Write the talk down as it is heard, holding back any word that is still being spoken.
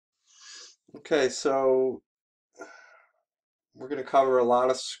Okay, so we're going to cover a lot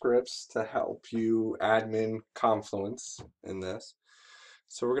of scripts to help you admin Confluence in this.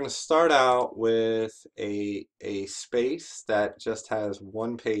 So we're going to start out with a space that just has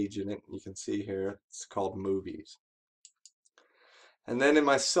one page in it. You can see here it's called movies. And then in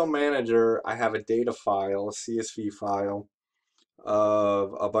my Sil Manager, I have a data file, a CSV file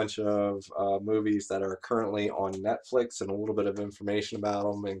of a bunch of movies that are currently on Netflix and a little bit of information about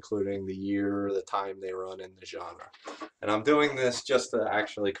them, including the year, the time they run, and the genre. And I'm doing this just to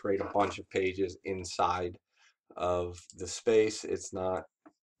actually create a bunch of pages inside of the space. It's not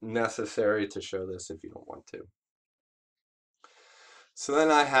necessary to show this if you don't want to. So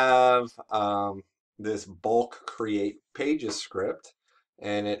then I have this bulk create pages script,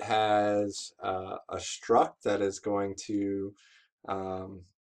 and it has a struct that is going to um,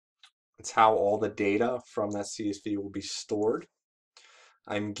 it's how all the data from that CSV will be stored.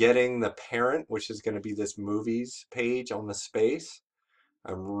 I'm getting the parent, which is going to be this movies page on the space.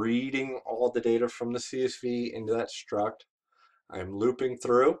 I'm reading all the data from the CSV into that struct. I'm looping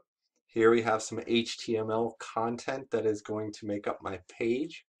through. Here we have some HTML content that is going to make up my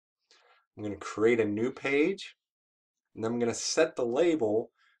page. I'm going to create a new page, and then I'm going to set the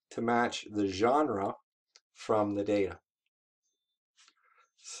label to match the genre from the data.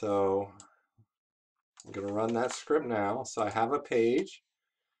 So I'm going to run that script now. So I have a page.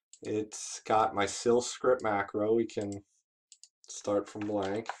 It's got my sil script macro. We can start from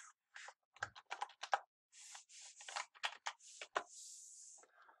blank.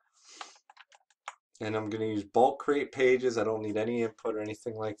 And I'm going to use bulk create pages. I don't need any input or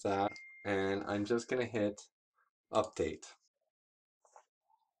anything like that. And I'm just going to hit update.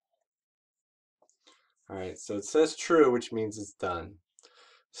 All right, so it says true, which means it's done.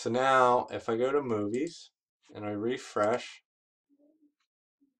 So now if I go to movies and I refresh,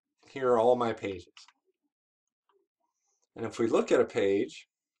 here are all my pages. And if we look at a page,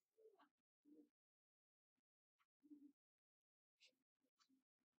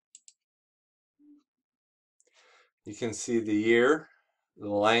 you can see the year, the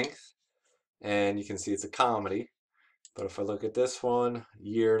length, and you can see it's a comedy. But if I look at this one,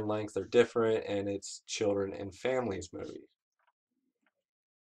 year and length are different, and it's children and families movie.